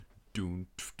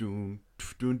It's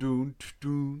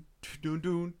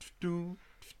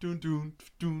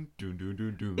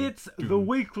the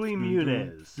Weekly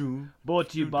Muniz, brought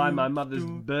to you by my mother's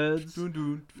birds,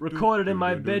 recorded in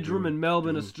my bedroom in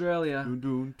Melbourne, Australia.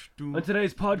 On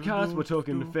today's podcast, we're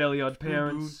talking Fairly Odd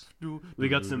Parents. We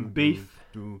got some beef.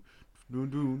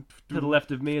 To the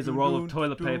left of me is a roll of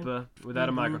toilet paper without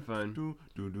a microphone.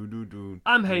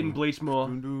 I'm Hayden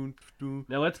Bleachmore.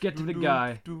 Now let's get to the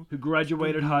guy who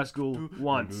graduated high school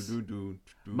once.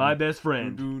 My best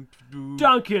friend,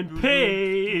 Duncan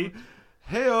P.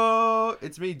 Heyo!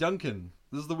 It's me, Duncan.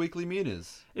 This is the Weekly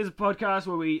Muniz. It's a podcast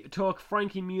where we talk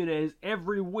Frankie Muniz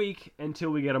every week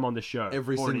until we get him on the show.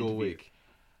 Every for an single interview. week.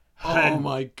 Oh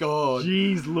my god.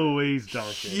 Jeez Louise,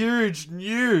 Duncan. Huge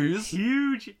news.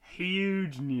 Huge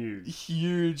news.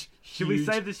 Huge. Should we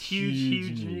save this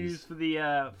huge news for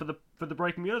the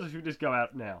breaking news, or should we just go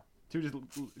out now? Should we just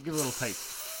give a little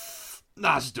taste?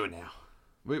 Nah, just do it now.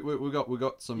 We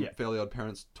got some Fairly Odd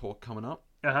Parents talk coming up.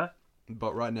 Uh-huh.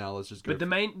 But right now, let's just go. But the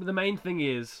main thing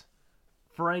is,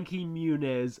 Frankie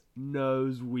Muniz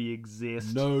knows we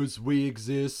exist.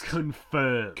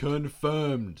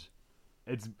 Confirmed.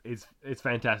 It's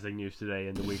fantastic news today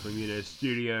in the Weekly Muniz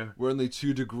studio. We're only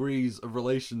 2 degrees of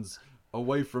relations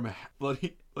away from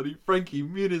bloody Frankie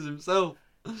Muniz himself.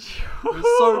 We're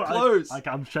so close.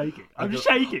 I'm shaking. I'm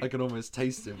shaking. I can almost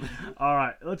taste him. All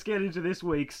right, let's get into this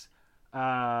week's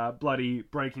bloody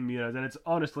breaking news, and it's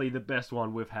honestly the best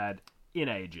one we've had in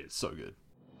ages. So good.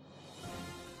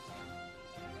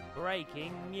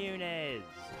 Breaking Muniz.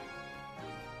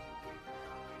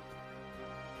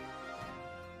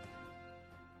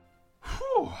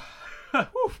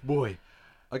 Boy.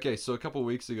 Okay, so a couple of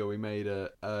weeks ago we made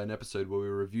an episode where we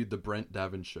reviewed the Brent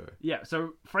Davin Show. Yeah,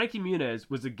 so Frankie Muniz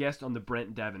was a guest on the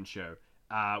Brent Davin Show,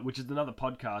 which is another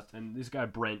podcast, and this guy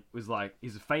Brent was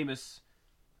he's famous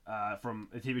from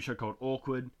a TV show called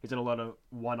Awkward. He's done a lot of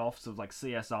one-offs of like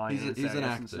CSI. He's an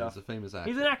actor. And stuff. He's a famous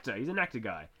actor. He's an actor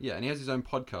guy. Yeah, and he has his own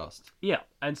podcast. Yeah,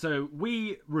 and so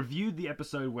we reviewed the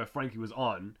episode where Frankie was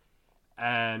on,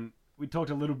 and we talked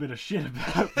a little bit of shit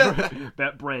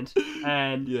about Brent,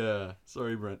 and yeah,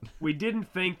 sorry Brent. We didn't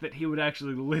think that he would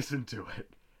actually listen to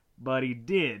it, but he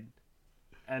did,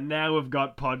 and now we've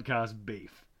got podcast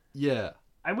beef. Yeah.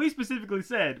 And we specifically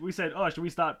said, oh, should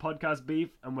we start podcast beef?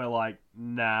 And we're like,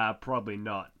 nah, probably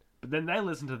not. But then they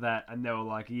listened to that, and they were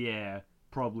like, yeah,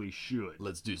 probably should.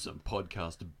 Let's do some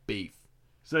podcast beef.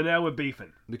 So now we're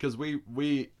beefing. Because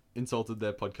we insulted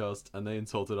their podcast, and they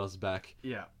insulted us back.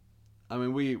 Yeah. I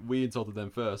mean, we insulted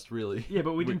them first, really. Yeah,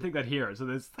 but we didn't think they'd hear it, so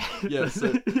there's... Yeah,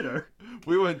 so... you know.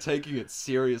 We weren't taking it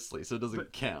seriously, so it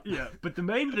doesn't count. Yeah, but the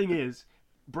main thing is,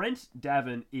 Brent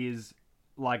Davin is...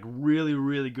 like really,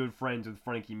 really good friends with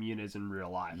Frankie Muniz in real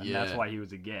life, and that's why he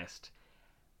was a guest.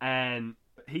 And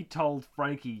he told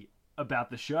Frankie about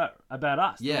the show, about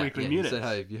us, the Weekly Muniz. He said,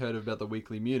 "Hey, have you heard about the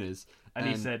Weekly Muniz?" And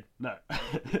he said, "No,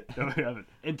 no, we haven't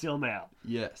until now."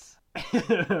 Yes.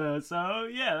 So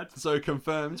yeah, that's so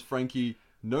confirmed. Frankie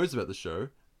knows about the show,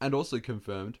 and also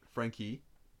confirmed Frankie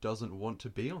doesn't want to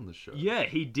be on the show. Yeah,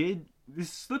 he did. This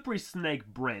slippery snake,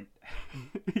 Brent.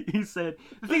 He said,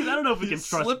 the thing is, I don't know if we can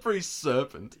trust... Slippery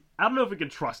serpent. I don't know if we can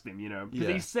trust him, you know? Because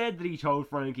he said that he told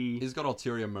Frankie... He's got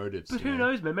ulterior motives. But who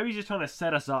knows, man? Maybe he's just trying to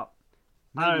set us up.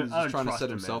 Maybe he's just trying to set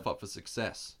himself up for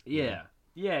success. Yeah.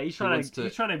 Yeah, he's trying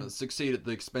to succeed at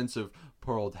the expense of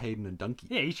poor old Hayden and Dunkey.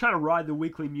 Yeah, he's trying to ride the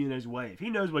Weekly Muniz wave. He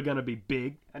knows we're going to be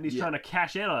big, and he's trying to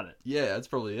cash in on it. Yeah, that's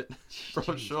probably it.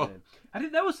 For sure. Man. I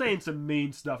think they were saying some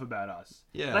mean stuff about us.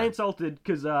 Yeah. They insulted,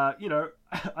 because, you know,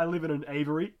 I live in an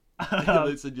aviary.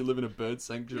 They said you live in a bird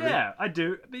sanctuary. Yeah, I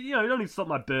do. But, you know, you don't need to stop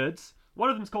my birds. One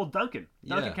of them's called Duncan.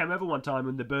 Duncan came over one time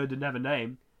when the bird didn't have a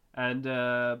name. And,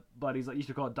 but he's like, you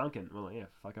should call it Duncan. We're like, yeah,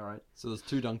 fuck, alright. So there's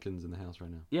 2 Duncans in the house right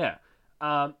now. Yeah.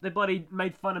 They bloody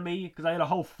made fun of me because I had a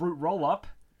whole fruit roll-up.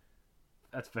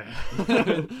 That's fair. You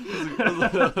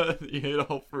had a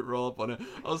whole fruit roll-up on it.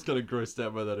 I was kind of grossed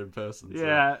out by that in person. So.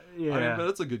 Yeah. I mean, but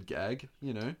it's a good gag,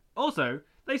 you know. Also,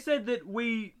 they said that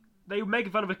they were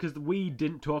making fun of it because we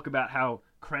didn't talk about how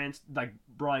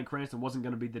Bryan Cranston wasn't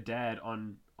going to be the dad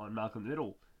on Malcolm in the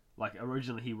Middle. Like,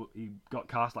 originally he got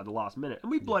cast like the last minute.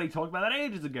 And we bloody talked about that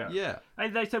ages ago. Yeah.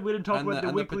 And they said we didn't talk about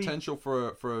the weekly... the potential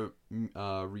for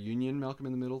a reunion, Malcolm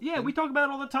in the Middle. Yeah, thing. we talk about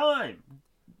it all the time.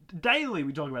 Daily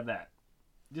we talk about that.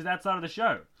 Just outside of the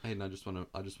show. Hey, and I just want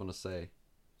to say...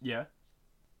 Yeah?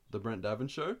 The Brent Davin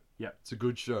Show? Yeah. It's a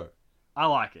good show. I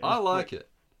like it. I like it.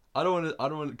 I don't want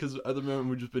to... Because at the moment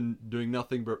we've just been doing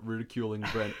nothing but ridiculing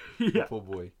Brent. Yeah. Poor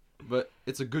boy. But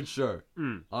it's a good show.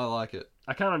 I like it.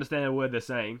 I can't understand a word they're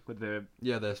saying with the...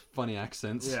 Yeah, there's funny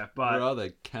accents. Yeah, but... Where are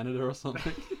they? Canada or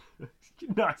something?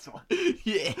 Nice one.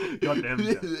 Yeah. Goddamn.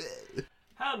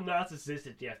 How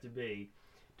narcissistic do you have to be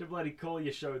to bloody call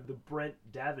your show the Brent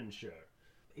Davin Show?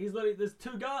 He's like, there's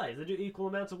two guys that do equal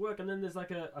amounts of work, and then there's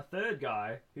like a third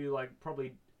guy who like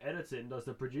probably edits it and does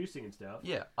the producing and stuff.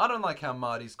 Yeah, I don't like how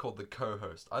Marty's called the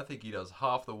co-host. I think he does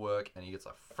half the work, and he gets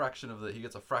a fraction of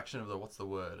the what's the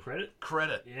word?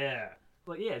 Credit. Yeah.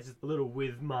 But yeah, it's just a little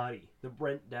with Marty. The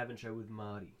Brent Davin Show with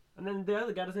Marty. And then the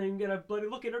other guy doesn't even get a bloody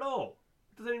look in at all.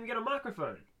 Doesn't even get a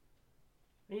microphone.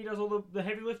 And he does all the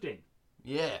heavy lifting.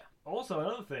 Yeah. Also,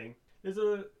 another thing, there's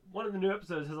one of the new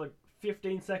episodes has like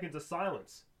 15 seconds of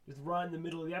silence. Just right in the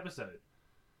middle of the episode.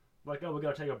 Like, oh, we're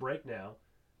going to take a break now.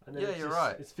 And then You're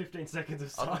right. It's 15 seconds of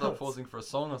I silence. thought they were pausing for a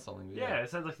song or something. But yeah, it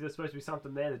sounds like there's supposed to be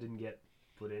something there that didn't get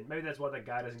put in. Maybe that's why that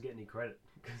guy doesn't get any credit.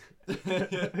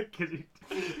 Because he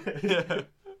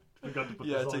forgot to put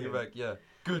the song take it in. back. Yeah,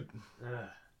 good.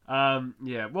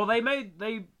 Yeah. Well, they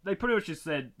pretty much just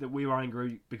said that we were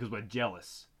angry because we're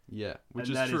jealous. Yeah, which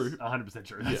And is that true. 100%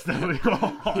 true. That's definitely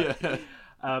Yeah.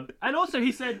 and also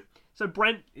he said, so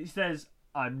Brent, he says,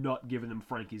 I'm not giving them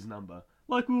Frankie's number.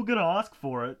 Like, we were going to ask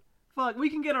for it. Fuck, we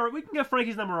can get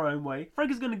Frankie's number our own way.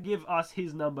 Frankie's going to give us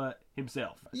his number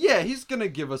himself. Yeah, he's gonna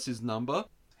give us his number.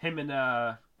 Him and,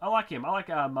 I like him. I like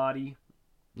Marty.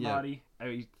 Yeah. Marty.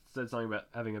 He said something about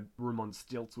having a room on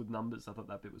stilts with numbers. I thought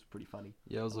that bit was pretty funny.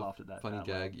 Yeah, it was I a laughed at that funny out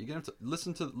gag. loud. You're gonna have to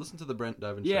listen to the Brent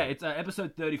Davin Yeah, show. it's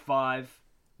episode 35.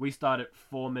 We start at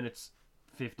 4 minutes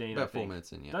 15. About I think. 4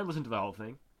 minutes in. Yeah, Don't listen to the whole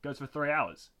thing. Goes for 3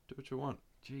 hours. do what you want.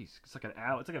 Jeez, it's like an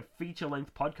hour. It's like a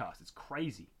feature-length podcast. It's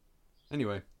crazy.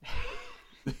 Anyway.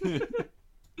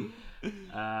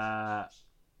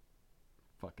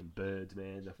 Fucking birds,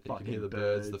 man. The You fucking can hear the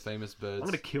birds. birds, the famous birds. I'm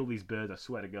gonna kill these birds. I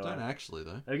swear to God. Don't actually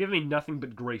though. They're giving me nothing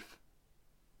but grief.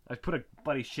 I put a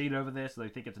bloody sheet over there so they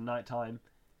think it's night time.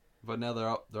 But now they're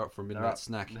up for a midnight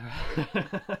snack.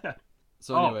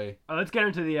 So Oh, anyway, let's get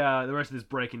into the rest of this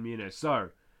breaking news. So,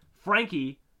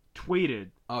 Frankie tweeted.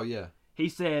 oh yeah, He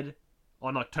said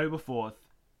on October 4th,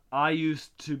 "I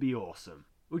used to be awesome,"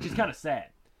 which is kind of sad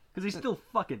because he's still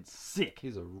fucking sick.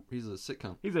 he's a sick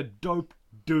cunt. He's a dope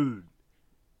dude.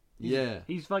 Yeah,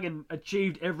 He's fucking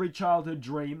achieved every childhood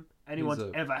dream anyone's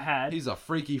ever had. he's a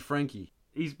freaky Frankie.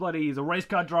 He's a race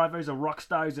car driver, he's a rock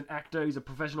star, he's an actor, he's a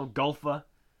professional golfer.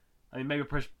 I mean, maybe a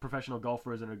professional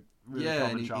golfer isn't a really Yeah,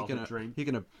 common and childhood dream. he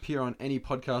can appear on any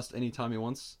podcast anytime he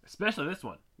wants. Especially this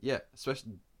one. Yeah,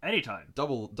 especially Anytime.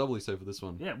 doubly so for this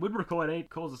one. Yeah, we'd record it,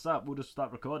 calls us up, we'll just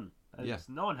start recording. Yeah.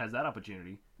 No one has that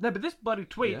opportunity. No, but this bloody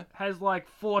tweet Yeah. has like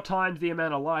 4 times the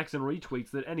amount of likes and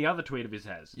retweets that any other tweet of his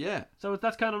has. Yeah, So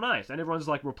that's kind of nice. And everyone's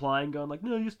like replying, going like,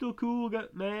 "No, you're still cool,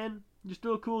 man. You're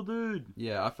still a cool dude."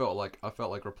 yeah. I felt like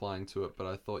replying to it, but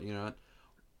I thought, you know,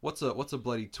 what's a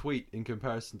bloody tweet in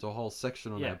comparison to a whole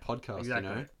section on Yeah, our podcast? exactly.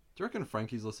 You know, do you reckon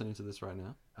Frankie's listening to this right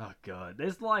now? Oh god,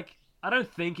 there's like, I don't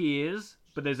think he is,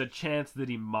 but there's a chance that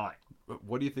he might.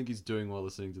 What do you think he's doing while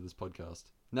listening to this podcast?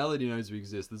 Now that he knows we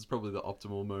exist, this is probably the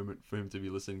optimal moment for him to be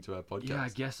listening to our podcast.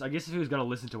 Yeah, I guess if he was gonna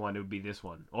listen to one, it would be this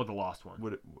one or the last one.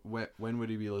 When would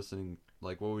he be listening?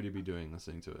 Like, what would he be doing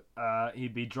listening to it?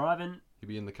 He'd be driving He'd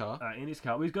be in the car? in his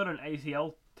car. Well, he's got an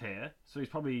ACL tear, so he's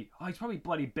probably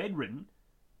bloody bedridden.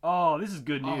 Oh, this is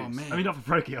good news. Oh, man. I mean, not for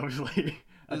Frankie, obviously.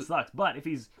 That sucks. But if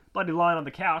he's bloody lying on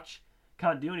the couch,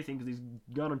 can't do anything because he's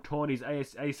gone and torn his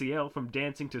ACL from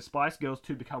dancing to Spice Girls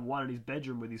to become one in his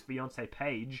bedroom with his fiancée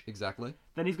Paige, Exactly.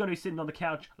 then he's going to be sitting on the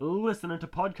couch listening to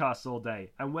podcasts all day,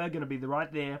 and we're going to be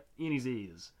right there in his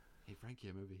ears. Hey, Frankie,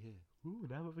 I'm over here. Ooh,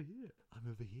 now I'm over here. I'm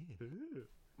over here.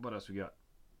 What else we got?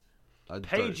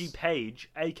 Pagey Page,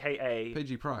 a.k.a.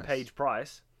 Pagey Price. Paige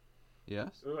Price.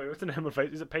 Yes? Oh, what's the name of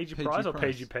it? Is it Pagey Pagey Price or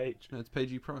Price. Pagey Page? No, it's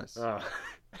Pagey Price. Oh.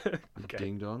 You Okay.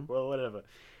 Ding dong. Well, whatever.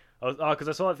 Because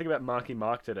I saw that thing about Marky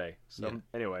Mark today. So Yeah.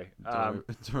 anyway,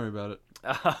 Don't worry about it.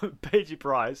 Pagey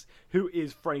Price, who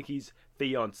is Frankie's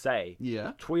fiancée,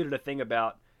 Yeah. tweeted a thing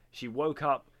about she woke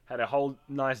up, had a whole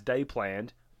nice day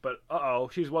planned, but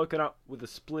she's woken up with a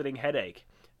splitting headache.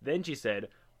 Then she said,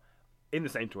 in the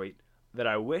same tweet, that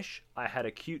I wish I had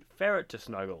a cute ferret to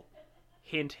snuggle.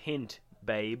 Hint, hint,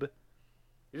 babe.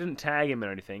 He didn't tag him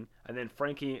or anything. And then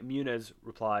Frankie Muniz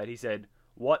replied, he said,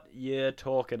 "What you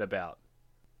talking about?"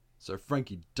 So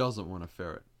Frankie doesn't want a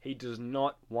ferret. He does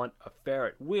not want a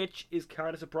ferret, which is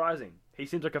kind of surprising. He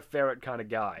seems like a ferret kind of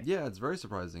guy. Yeah, it's very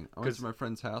surprising. I went 'Cause- to my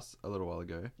friend's house a little while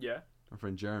ago. Yeah. My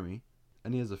friend Jeremy.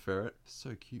 And he has a ferret.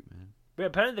 So cute, man. But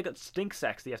apparently they got stink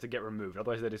sacks that you have to get removed,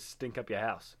 otherwise they just stink up your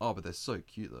house. Oh, but they're so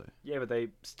cute, though. Yeah, but they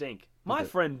stink. But My they're-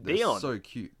 friend they're Dion. so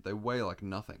cute. They weigh like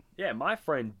nothing. Yeah, my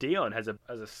friend Dion has a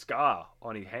scar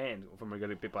on his hand from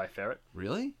getting bit by a ferret.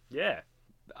 Really? Yeah.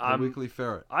 A weekly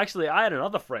ferret. Actually, I had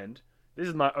another friend This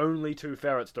is my only 2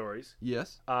 ferret stories.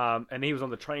 Yes. And he was on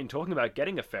the train talking about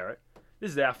getting a ferret.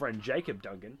 This is our friend Jacob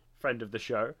Duncan, friend of the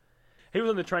show. He was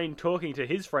on the train talking to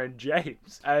his friend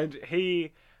James, and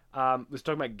he was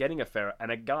talking about getting a ferret,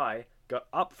 and a guy got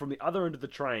up from the other end of the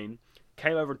train,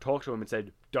 came over and talked to him and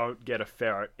said, "Don't get a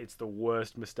ferret. It's the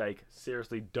worst mistake.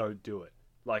 Seriously, don't do it."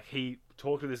 Like, he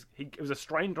talked to this... it was a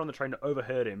stranger on the train that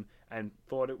overheard him and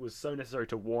thought it was so necessary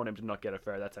to warn him to not get a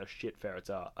ferret. That's how shit ferrets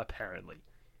are, apparently.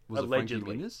 Was Allegedly. it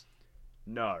Frankie Muniz?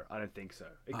 No, I don't think so.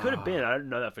 It could have been. I don't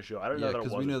know that for sure. I don't know that it was.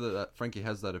 because we know that Frankie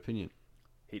has that opinion.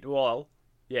 Well,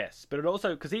 yes. But it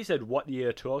also... Because he said, what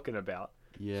you're talking about.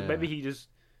 Yeah. So maybe he just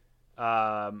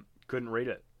couldn't read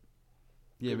it.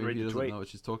 Yeah, Couldn't maybe he read the doesn't tweet. know what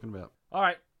she's talking about. All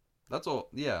right. That's all.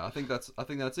 Yeah, I think that's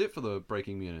it for the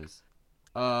breaking Muniz.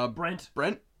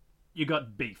 Brent, you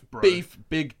got beef, bro. Beef,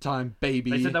 big time,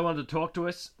 baby. They said they wanted to talk to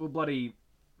us. We'll bloody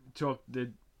talk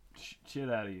the shit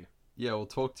out of you. Yeah, we'll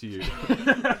talk to you.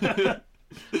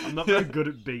 I'm not very good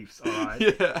at beefs, alright?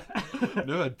 Yeah. I've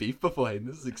never had beef before, Hayden.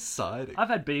 This is exciting. I've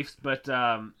had beefs, but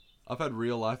I've had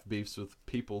real life beefs with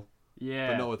people,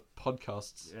 yeah. but not with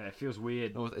podcasts. Yeah, it feels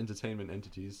weird. Not with entertainment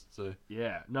entities, so...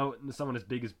 Yeah, no, someone as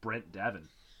big as Brent Davin.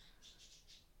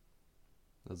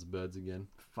 That's birds again.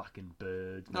 Fucking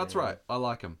birds, That's man. right. I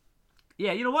like them.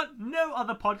 Yeah, you know what? No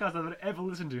other podcast I've ever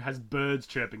listened to has birds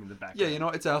chirping in the background. Yeah, you know,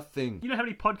 it's our thing. You know how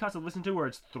many podcasts I've listened to where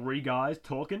it's 3 guys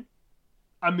talking?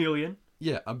 A million.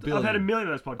 Yeah, a billion. I've had a million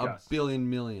of those A podcasts. billion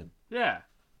million. Yeah.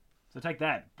 So take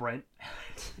that, Brent.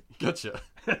 Gotcha.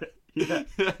 Yeah.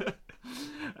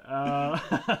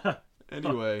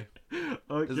 Anyway,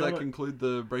 Okay. does that conclude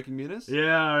the breaking Muniz?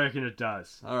 Yeah, I reckon it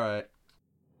does. All right.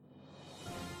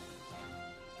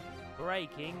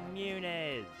 Breaking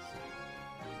Muniz.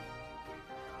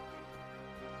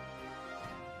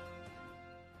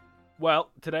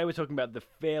 Well, today we're talking about the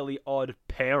Fairly Odd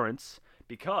Parents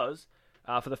because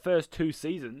for the first 2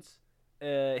 seasons,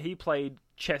 he played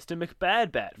Chester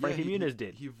McBadbat. Frankie Muniz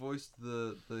did. He voiced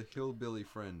the hillbilly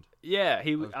friend Yeah,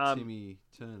 he of Timmy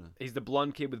Turner. he's the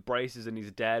blonde kid with braces, and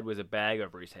his dad wears a bag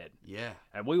over his head. Yeah.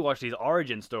 And we watched his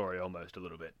origin story almost a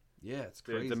little bit. Yeah, it's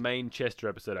The, crazy. the main Chester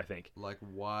episode, I think, Like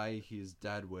why his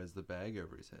dad wears the bag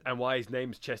over his head. and why his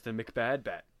name's Chester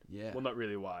McBadbat. Yeah. Well, not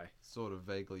really why. Sort of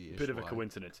vaguely-ish. Bit of a why.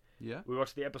 coincidence. Yeah. We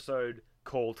watched the episode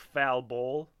called Foul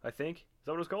Ball, I think. Is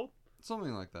that what it was called?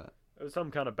 Something like that. It was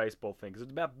some kind of baseball thing, because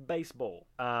it's about baseball.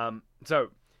 So,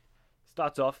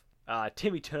 starts off,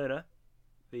 Timmy Turner,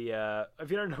 the, if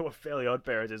you don't know what Fairly Odd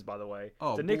Parents is, by the way,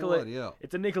 Oh, it's a bloody hell.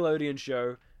 it's a Nickelodeon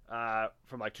show,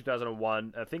 from like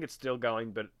 2001. I think it's still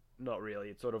going, but not really.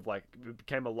 It's sort of like, it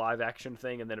became a live action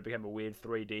thing, and then it became a weird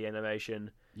 3D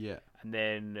animation, Yeah. and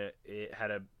then it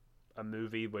had a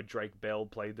movie where Drake Bell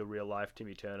played the real life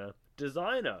Timmy Turner.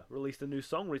 Designer released a new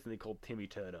song recently called Timmy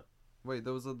Turner. Wait,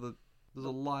 there's a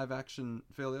live action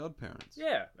Fairly Odd Parents.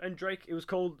 Yeah, and Drake, it was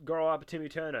called Grow Up Timmy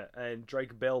Turner, and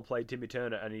Drake Bell played Timmy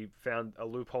Turner, and he found a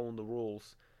loophole in the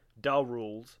rules,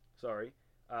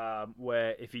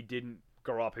 where if he didn't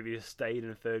grow up, if he just stayed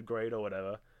in 3rd grade or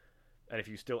whatever, and if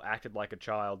you still acted like a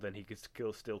child, then he could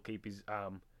still keep his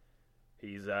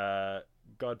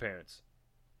godparents.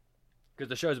 Because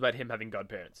the show's about him having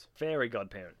godparents. Fairy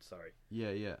godparents, sorry.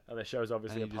 Yeah, yeah. And the show's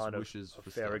obviously a And he just part of wishes for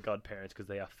fairy stuff. godparents because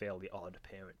they are fairly odd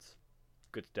parents.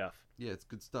 Good stuff. Yeah, it's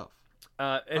good stuff.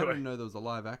 I Anyway, didn't know there was a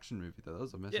live action movie though. That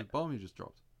was a massive Yeah. bomb you just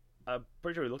dropped. I'm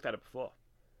pretty sure we looked at it before.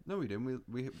 No, we didn't.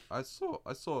 I saw.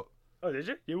 Oh, did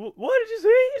you? What did you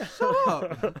see? Shut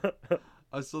up.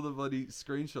 I saw the bloody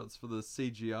screenshots for the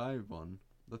CGI one,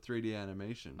 the 3D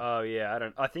animation. Oh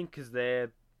yeah, I think because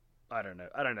I don't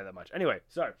know that much. Anyway,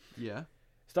 so Yeah.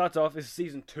 starts off. This is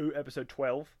season 2, episode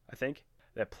 12, I think.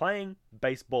 They're playing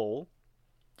baseball.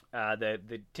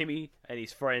 The Timmy and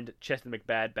his friend Chester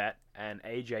McBadbat and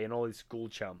AJ and all his school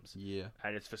chums. Yeah.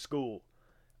 And it's for school.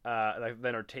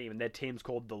 They're a team, and their team's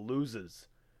called the Losers,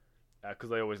 because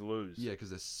they always lose. Yeah, because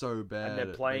they're so bad. And they're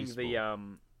at playing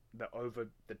baseball.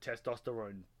 the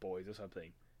testosterone boys or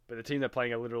something. But the team they're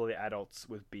playing are literally adults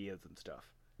with beards and stuff.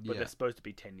 But Yeah. they're supposed to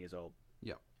be 10 years old.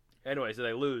 Yeah. Anyway, so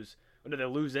they lose. No, they're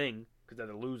losing because they're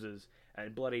the losers.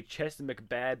 And bloody Chester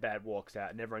McBadbat walks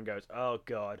out, and everyone goes, "Oh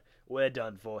God, we're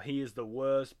done for. He is the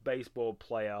worst baseball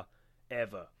player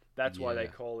ever." That's why they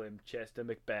Yeah. call him Chester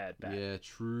McBadbat. Yeah,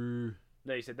 true.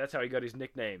 No, he said that's how he got his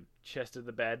nickname, Chester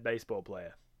the Bad Baseball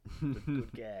Player.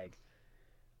 Good gag.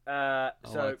 I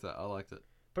liked it.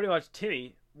 Pretty much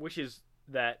Timmy wishes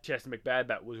that Chester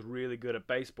McBadbat was really good at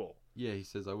baseball. Yeah, he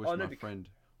says, I wish my friend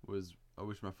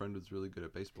was really good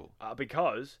at baseball.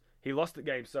 Because he lost the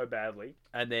game so badly,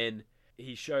 and then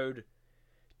he showed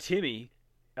Timmy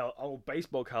old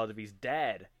baseball cards of his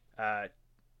dad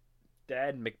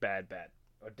McDad McBadbat.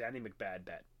 Or Danny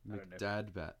McBadbat. I don't know.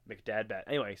 McDadbat. McDadbat.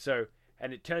 Anyway, so,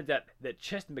 and it turns out that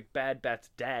Chester McBadbat's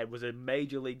dad was a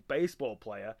Major League Baseball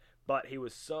player, but he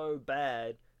was so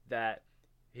bad that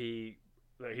he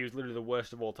was literally the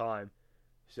worst of all time.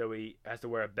 So he has to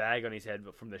wear a bag on his head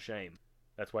from the shame.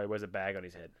 That's why he wears a bag on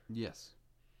his head. Yes.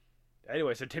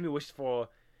 Anyway, so Timmy wishes for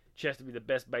Chester to be the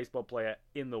best baseball player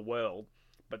in the world.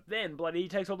 But then, bloody, he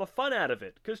takes all the fun out of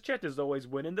it, because Chester's always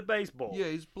winning the baseball. Yeah,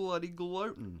 he's bloody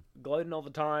gloating. Gloating all the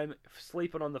time,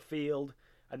 sleeping on the field,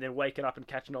 and then waking up and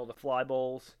catching all the fly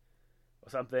balls, or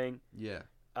something. Yeah.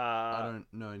 I don't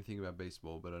know anything about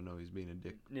baseball, but I know he's being a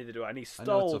dick. Neither do I. And he I know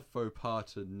stole... it's a faux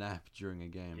pas to nap during a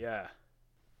game. Yeah.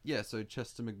 Yeah, so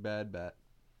Chester McBadbat,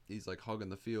 he's like hogging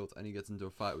the field, and he gets into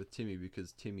a fight with Timmy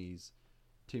because Timmy's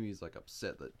like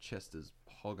upset that Chester's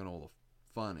hogging all the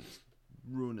fun. He's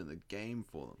ruining the game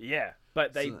for them. Yeah,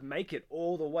 but they make it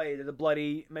all the way to the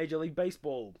bloody Major League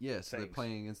Baseball. Yeah, so things. they're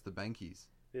playing against the Bankies.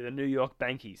 They're the New York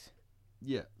Bankies.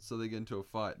 Yeah, so they get into a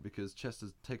fight because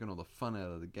Chester's taking all the fun out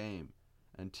of the game,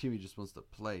 and Timmy just wants to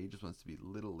play. He just wants to be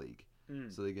Little League.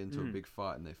 So they get into a big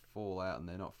fight, and they fall out, and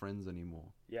they're not friends anymore.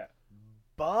 Yeah.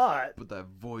 But that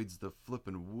voids the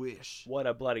flippin' wish. What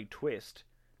a bloody twist.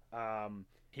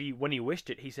 When he wished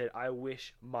it, he said, "I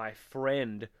wish my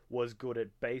friend was good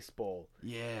at baseball."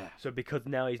 Yeah. So because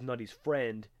now he's not his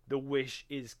friend, the wish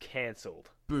is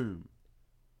cancelled. Boom.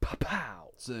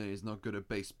 Pow. So he's not good at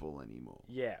baseball anymore.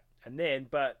 Yeah. And then,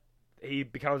 but he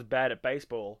becomes bad at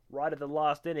baseball right at the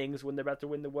last innings when they're about to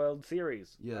win the World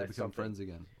Series. Yeah, they become friends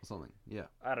again or something. Yeah.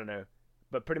 I don't know.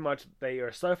 But pretty much they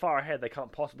are so far ahead they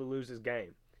can't possibly lose this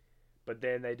game. But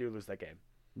then they do lose that game.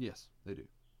 Yes, they do.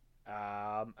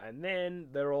 And then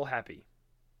they're all happy.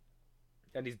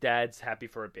 And his dad's happy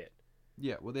for a bit.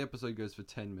 Yeah, well, the episode goes for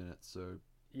 10 minutes, so...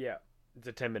 Yeah, it's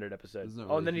a 10-minute episode.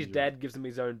 Really and then his dad gives him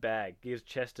his own bag. Gives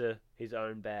Chester his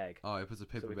own bag. Oh, he puts a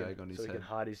paper bag on his head. So he can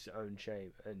hide his own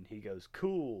shame. And he goes,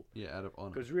 cool. Yeah, out of honor.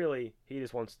 Because really, he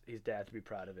just wants his dad to be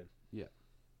proud of him. Yeah.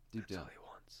 Deep down. That's all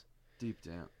he wants. Deep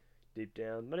down. Deep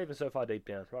down. Not even so far deep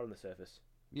down. Right on the surface.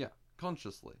 Yeah,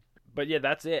 consciously. But yeah,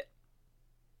 that's it.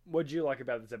 What did you like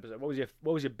about this episode? What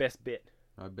was your best bit?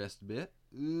 My best bit?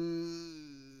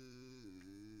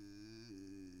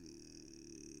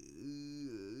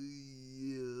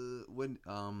 When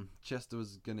Chester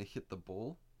was gonna hit the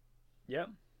ball. Yep.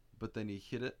 But then he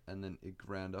hit it, and then it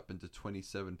ground up into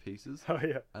 27 pieces. Oh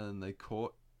yeah. And then they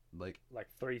caught like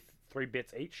three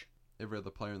bits each. Every other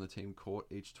player on the team caught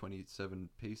each 27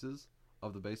 pieces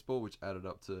of the baseball, which added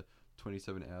up to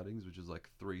 27 outings, which is like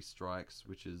 3 strikes,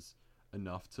 which is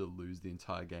enough to lose the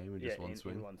entire game in just one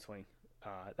swing. In one swing.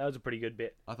 That was a pretty good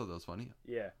bit. I thought that was funny.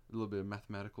 Yeah. A little bit of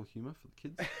mathematical humor for the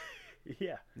kids.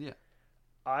 Yeah. Yeah.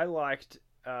 I liked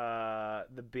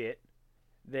the bit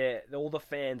there. All the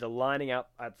fans are lining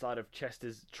up outside of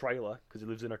Chester's trailer because he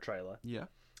lives in a trailer. Yeah.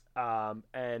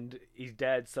 And his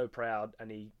dad's so proud,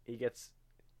 and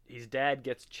his dad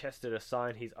gets Chester to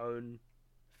sign his own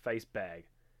face bag,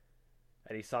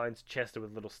 and he signs Chester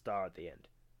with a little star at the end.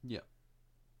 Yeah.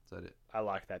 Is that it? I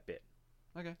liked that bit.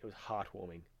 Okay. It was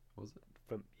heartwarming. Was it?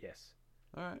 Yes.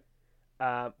 All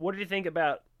right. What did you think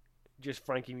about just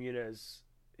Frankie Muniz,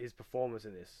 his performance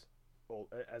in this,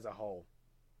 as a whole?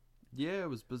 Yeah, it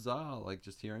was bizarre, like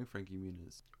just hearing Frankie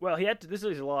Muniz. Well, this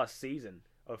was his last season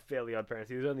of Fairly Odd Parents.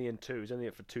 He was only in 2. He was only in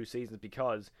it for 2 seasons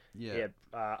because he had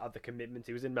other commitments.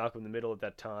 He was in Malcolm in the Middle at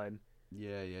that time.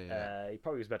 Yeah. He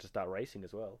probably was about to start racing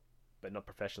as well, but not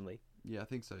professionally. Yeah, I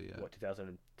think so, yeah.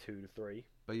 2002 to 3?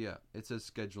 But yeah, it says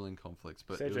scheduling conflicts,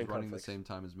 but it was running the same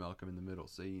time as Malcolm in the Middle,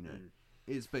 so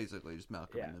it's basically just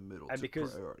Malcolm in the Middle to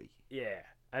priority. Yeah,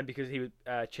 and because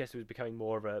Chester was becoming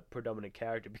more of a predominant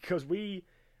character, because me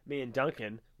and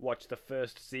Duncan watched the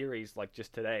first series like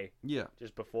just today. Yeah.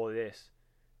 Just before this.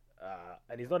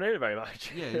 And he's not in it very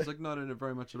much. Yeah, he's like not in it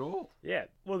very much at all. Yeah,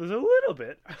 well, there's a little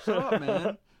bit. Shut up,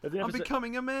 man. I'm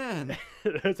becoming a man.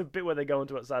 There's a bit where they go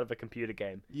into outside of a computer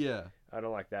game. Yeah. I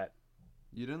don't like that.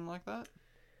 You didn't like that?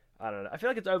 I don't know. I feel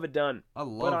like it's overdone. I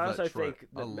love that trope.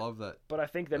 I love that. But I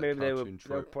think that maybe they were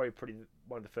probably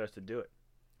one of the first to do it.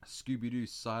 Scooby-Doo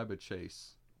Cyber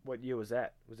Chase. What year was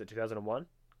that? Was it 2001?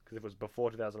 Because if it was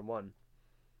before 2001,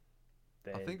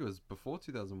 then... I think it was before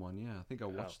 2001, yeah. I think I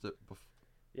watched it before.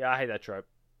 Yeah, I hate that trope.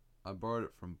 I borrowed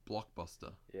it from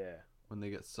Blockbuster. Yeah. When they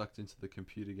get sucked into the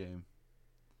computer game.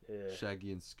 Yeah.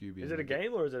 Shaggy and Scooby. Is it a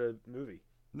game or is it a movie?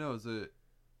 No,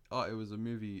 it was a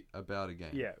movie about a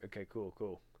game. Yeah, okay,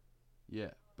 cool.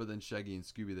 Yeah, but then Shaggy and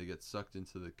Scooby, they get sucked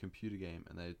into the computer game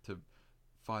and they to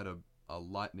fight a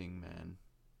lightning man.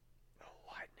 A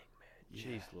lightning man?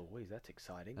 Jeez Louise, that's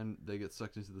exciting. And they get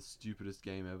sucked into the stupidest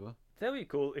game ever. That would be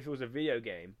cool if it was a video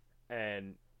game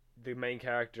and the main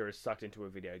character is sucked into a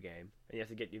video game, and you have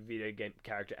to get your video game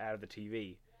character out of the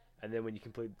TV, and then when you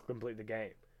complete the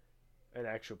game, an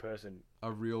actual person,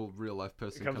 A real life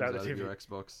person comes comes out out of of the your TV.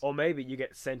 Xbox. or maybe you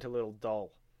get sent a little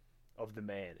doll of the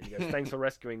man, and he goes, "Thanks for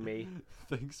rescuing me.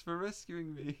 Thanks for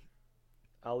rescuing me.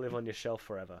 I'll live on your shelf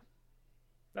forever."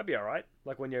 That'd be alright.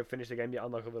 Like when you finish the game, you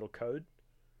unlock a little code,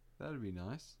 That'd be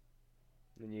nice.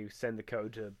 and you send the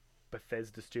code to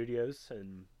Bethesda Studios,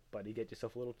 and you get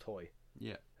yourself a little toy.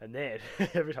 Yeah. And then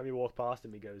every time you walk past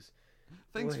him, he goes,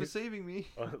 Thanks for Please. saving me.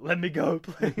 "Oh, let me go,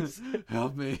 please.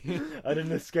 Help me. I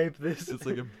didn't escape this." It's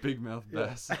like a big mouth Yeah.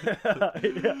 bass.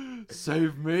 Yeah.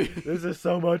 Save me. This is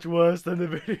so much worse than the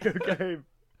video game.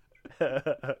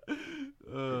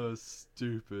 Oh,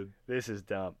 stupid. This is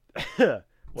dumb.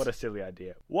 What a silly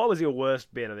idea. What was your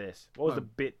worst bit of this? What was the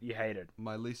bit you hated?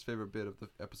 My least favorite bit of the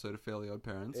episode of Fairly Odd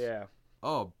Parents. Yeah.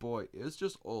 Oh boy, it was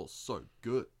just all so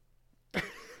good.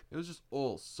 It was just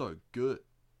all so good.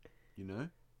 You know?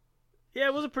 Yeah,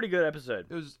 it was a pretty good episode.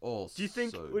 It was just all Do you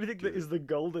think, so what do you think that good. is the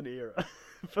golden era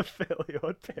for Fairly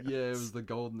Odd Parents? Yeah, it was the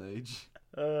golden age.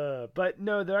 But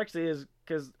no, there actually is,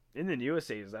 because in the newer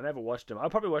seasons, I never watched them. I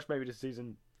probably watched maybe to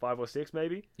season 5 or 6,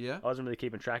 maybe. Yeah? I wasn't really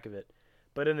keeping track of it.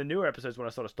 But in the newer episodes, when I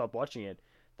sort of stopped watching it,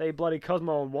 they bloody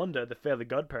Cosmo and Wanda, the Fairly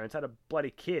Godparents, had a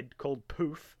bloody kid called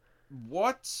Poof.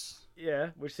 What? Yeah,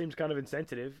 which seems kind of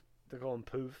insensitive to call him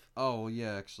Poof. Oh,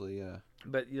 yeah, actually, yeah.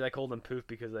 But they call them Poof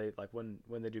because they, like, when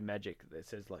they do magic, it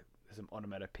says, like, there's an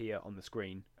onomatopoeia on the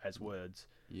screen as words,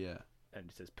 Yeah. and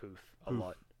it says Poof a Poof.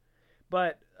 lot.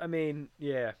 But, I mean,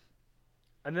 yeah.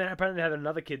 And then apparently they had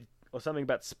another kid, or something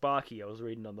about Sparky, I was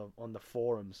reading on the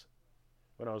forums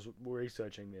when I was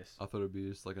researching this. I thought it'd be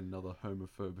just like another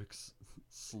homophobic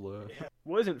slur.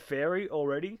 Wasn't Fairy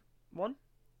already one?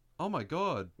 Oh my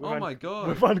god. We've Oh my god.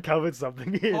 We've uncovered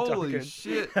something here, Holy Duncan.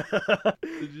 shit.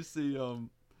 Did you see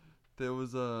there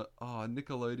was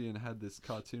Nickelodeon had this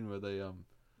cartoon where they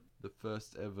the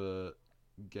first ever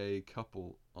gay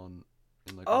couple in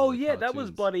like one Oh of the yeah, that was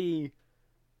cartoons. bloody.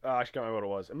 I can't remember what it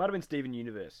was. It might have been Steven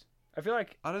Universe. I feel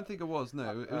like. I don't think it was. No,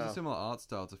 it was Oh. a similar art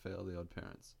style to Fairly Odd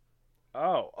Parents.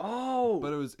 Oh.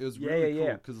 But it was Yeah, really yeah, cool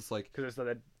yeah. because it's like Because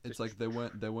it's like they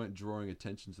weren't drawing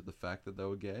attention to the fact that they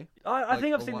were gay. I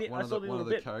think I've Like, seen one, the. one I of saw the, the one little of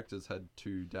the bit. characters had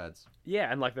two dads.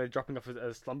 Yeah, and like they're dropping off at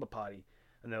a slumber party,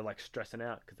 and they're like stressing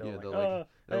out because they're Yeah, like, they're like-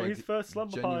 they're hey, like his first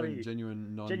slumber genuine party.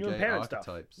 genuine non-gay Genuine parent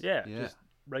archetypes. stuff. Yeah, yeah. just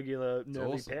regular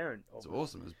nerdy awesome. parent. It's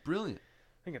awesome. It's brilliant.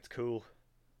 I think it's cool.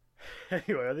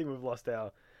 Anyway, I think we've lost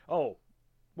our. Oh,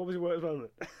 what was your worst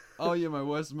moment? Oh yeah, my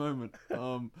worst moment.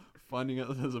 Finding out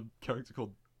that there's a character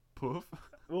called Puff.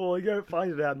 Well, you go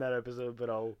find it out in that episode, but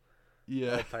I'll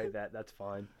Yeah, pay that. That's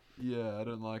fine. yeah. I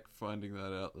don't like finding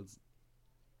that out. That's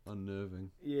unnerving.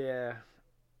 Yeah.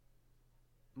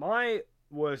 My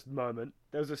worst moment,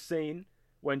 there was a scene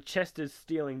when Chester's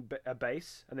stealing a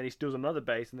base, and then he steals another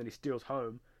base, and then he steals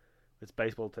home. It's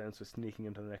baseball terms for sneaking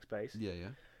into the next base. Yeah, yeah,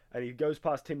 And he goes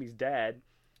past Timmy's dad,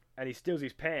 and he steals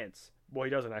his pants. Well, he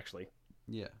doesn't actually.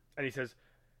 yeah. And he says,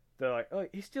 they're like, oh,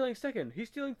 he's stealing second, he's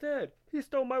stealing third, he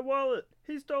stole my wallet,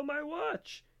 he stole my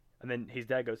watch. And then his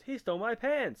dad goes, he stole my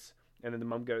pants. And then the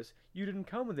mum goes, you didn't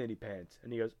come with any pants.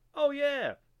 And he goes, oh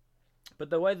yeah. But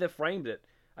the way they framed it,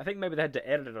 I think maybe they had to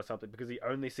edit it or something because you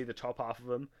only see the top half of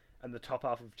him and the top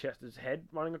half of Chester's head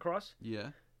running across. Yeah,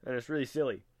 And it's really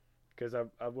silly because I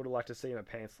would have liked to see him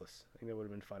pantsless. I think that would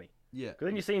have been funny. yeah. Because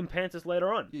then you see him pantsless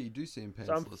later on. Yeah, you do see him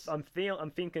So pantsless.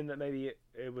 I'm thinking that maybe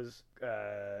it was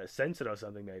censored or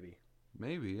something. Maybe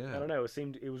Maybe, yeah. I don't know.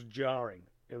 It was jarring.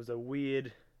 It was a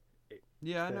weird.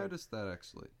 Yeah, I So- noticed that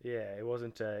actually. Yeah, it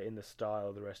wasn't in the style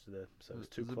of the rest of the. So it was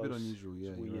too It was close. a bit unusual. Yeah,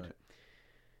 It's you're weird. right.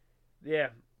 Yeah.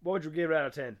 What would you give it out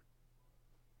of 10?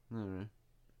 I don't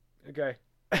Okay.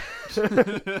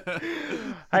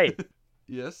 know. Hey.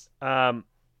 Yes.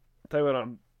 Tell you what,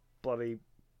 I'm bloody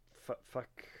fuck.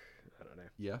 I don't know.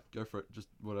 Yeah. Go for it. Just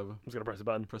whatever. I'm just gonna press a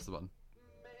button. Press the button.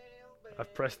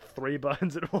 I've pressed 3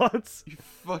 buttons at once. You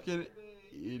fucking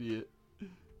idiot.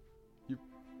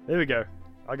 There we go.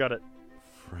 I got it.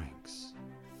 Franks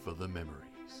for the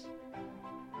memories.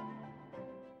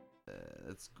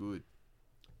 That's good.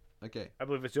 Okay. I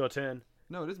believe it's your turn.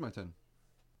 No, it is my turn.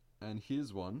 And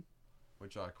here's one,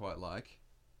 which I quite like.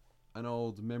 An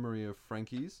old memory of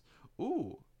Frankie's.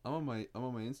 Ooh, I'm on my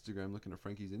Instagram looking at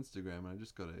Frankie's Instagram, and I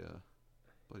just got a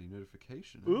bloody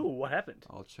notification. Ooh, what happened?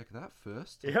 I'll check that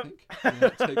first. Yep. I think. Yeah,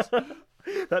 it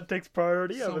takes, That takes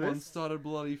priority over someone this. started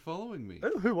bloody following me.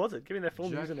 Oh, who was it? Give me their full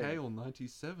Jack username. Hale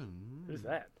 97. Who's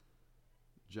that?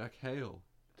 Jack Hale.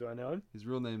 Do I know him? His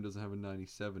real name doesn't have a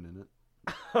 97 in it.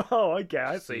 Oh, okay,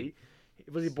 I So- see.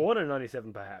 Was he born in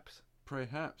 '97, perhaps?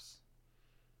 Perhaps.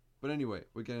 But anyway,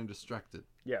 we're getting distracted.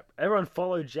 Yep. Everyone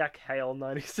follow Jack Hale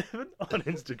 97 on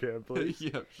Instagram, please.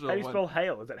 Yeah, sure. How do you spell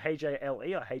Hale? Is it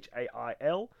H-A-L-E or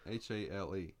H-A-I-L?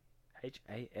 H-A-L-E.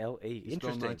 H-A-L-E. You spell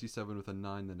Interesting. 97 with a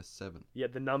 9 then a 7. Yeah,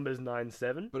 the number's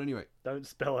 97. But anyway, Don't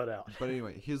spell it out.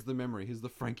 here's the memory. Here's the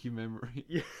Frankie memory.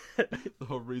 Yeah. The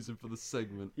whole reason for the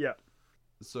segment. Yeah.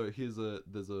 So there's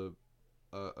a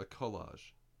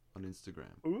collage on Instagram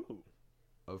Ooh.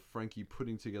 of Frankie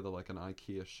putting together like an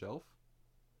IKEA shelf,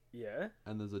 Yeah.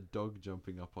 and there's a dog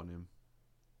jumping up on him,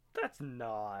 That's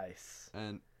nice.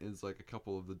 and it's like a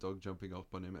couple of the dog jumping up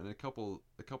on him, and a couple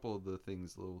of the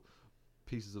things, little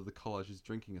pieces of the collage is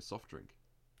drinking a soft drink.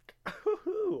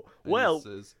 Ooh. And Well,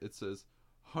 it says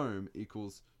home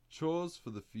equals chores for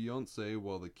the fiance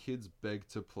while the kids beg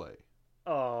to play.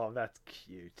 oh, that's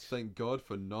cute. Thank God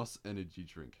for NOS energy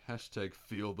drink. Hashtag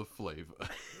feel the flavor.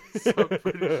 So I'm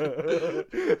pretty sure,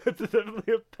 It's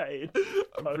definitely a paid.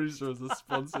 I'm pretty sure it's a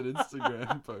sponsored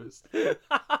Instagram post.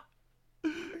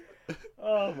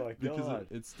 Oh my Because god.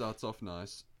 it starts off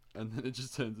nice, and then it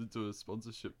just turns into a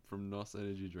sponsorship from NOS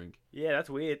energy drink. Yeah, that's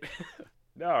weird.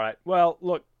 Alright. Well,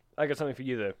 look, I got something for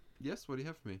you though. Yes, what do you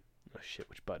have for me? Oh shit,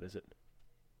 which button is it?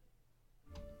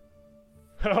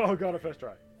 Oh god, a first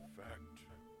try. Fact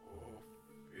or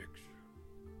fiction?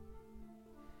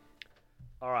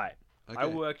 Alright. Okay. I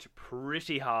worked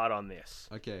pretty hard on this.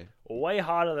 Okay. Way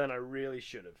harder than I really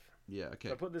should have. Yeah, If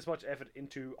okay. I put this much effort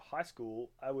into high school,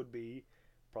 I would be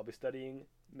probably studying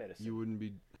medicine. You wouldn't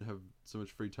have so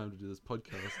much free time to do this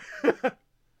podcast.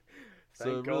 So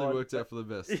Thank it really God. worked out for the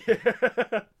best.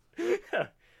 Yeah.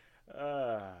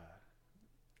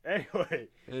 Anyway.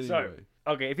 Anyway. So,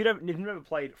 okay, if you've never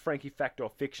played Frankie Fact or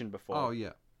Fiction before, Oh,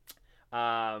 yeah.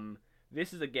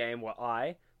 this is a game where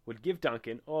I would give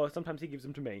Duncan, or sometimes he gives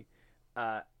them to me,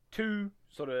 two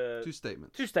Two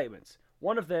statements. statements.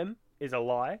 One of them is a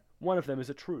lie, one of them is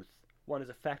a truth. One is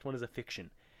a fact, one is a fiction.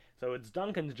 So it's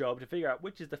Duncan's job to figure out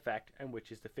which is the fact and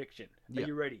which is the fiction. Are Yeah.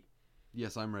 you ready?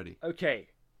 Yes, I'm ready. Okay.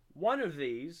 One of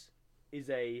these is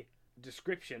a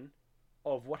description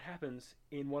of what happens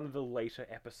in one of the later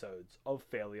episodes of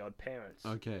Fairly Odd Parents.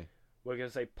 Okay. We're going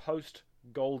to say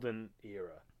post-Golden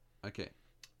era. Okay.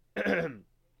 They're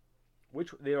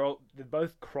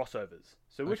both crossovers.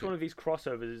 So which Okay. one of these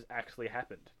crossovers actually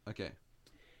happened? Okay.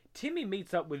 Timmy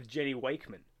meets up with Jenny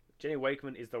Wakeman. Jenny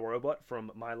Wakeman is the robot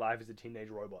from My Life as a Teenage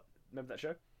Robot. Remember that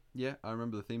show? Yeah, I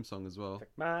remember the theme song as well. It's like,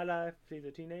 My life is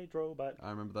a teenage robot. I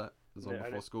remember that. It was on Yeah,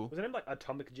 before school. Was it named like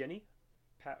Atomic Jenny?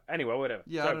 Anyway, whatever.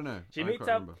 Yeah, So, I don't know. She I meets can't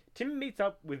up. remember. Tim meets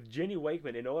up with Jenny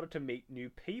Wakeman in order to meet new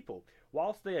people.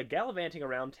 Whilst they are gallivanting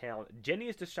around town, Jenny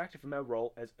is distracted from her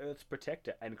role as Earth's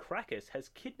protector, and Krakus has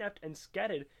kidnapped and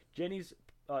scattered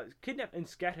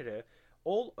her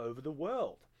all over the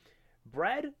world.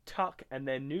 Brad, Tuck, and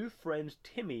their new friend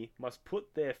Timmy must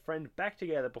put their friend back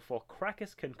together before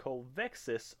Krakus can call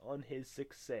Vexus on his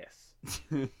success.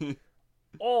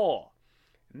 Or,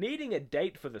 needing a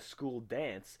date for the school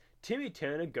dance, Timmy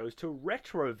Turner goes to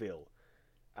Retroville.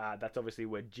 That's obviously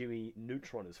where Jimmy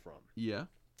Neutron is from. Yeah.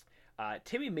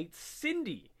 Timmy meets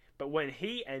Cindy, but when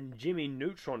he and Jimmy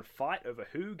Neutron fight over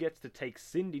who gets to take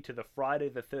Cindy to the Friday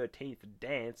the 13th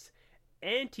dance,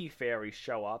 anti-fairies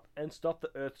show up and stop the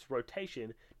Earth's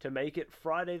rotation to make it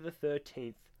Friday the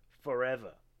 13th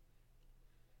forever.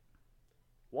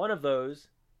 One of those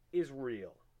is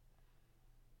real.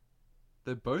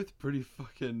 They're both pretty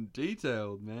fucking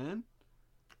detailed, man.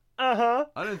 Uh-huh.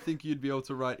 I don't think you'd be able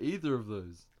to write either of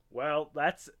those. Well,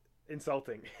 that's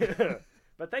insulting.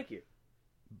 But thank you.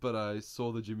 But I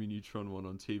saw the Jimmy Neutron one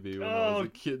on TV when I was Oh, a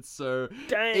kid, so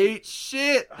dang. eat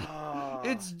shit! Ah.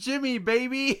 It's Jimmy,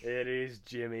 baby! It is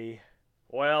Jimmy.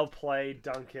 Well played,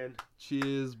 Duncan.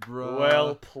 Cheers, bro.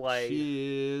 Well played.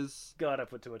 Cheers. God, I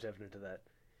put too much effort into that.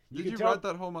 Did can you tell- write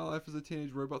that whole My Life as a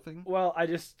Teenage Robot thing? Well, I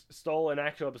just stole an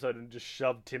actual episode and just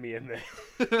shoved Timmy in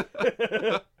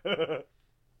there.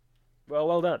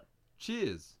 Well done.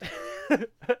 Cheers.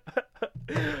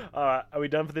 Alright, are we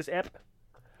done for this ep?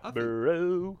 I think,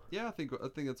 Bro. yeah, I think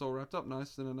it's all wrapped up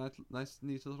nice in a nice,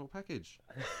 neat little package.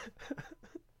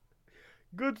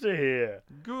 Good to hear.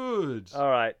 Good.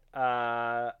 Alright,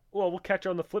 well, we'll catch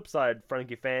you on the flip side,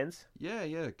 Frankie fans.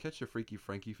 Yeah. Catch your Freaky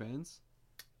Frankie fans.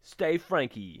 Stay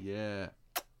Frankie. Yeah.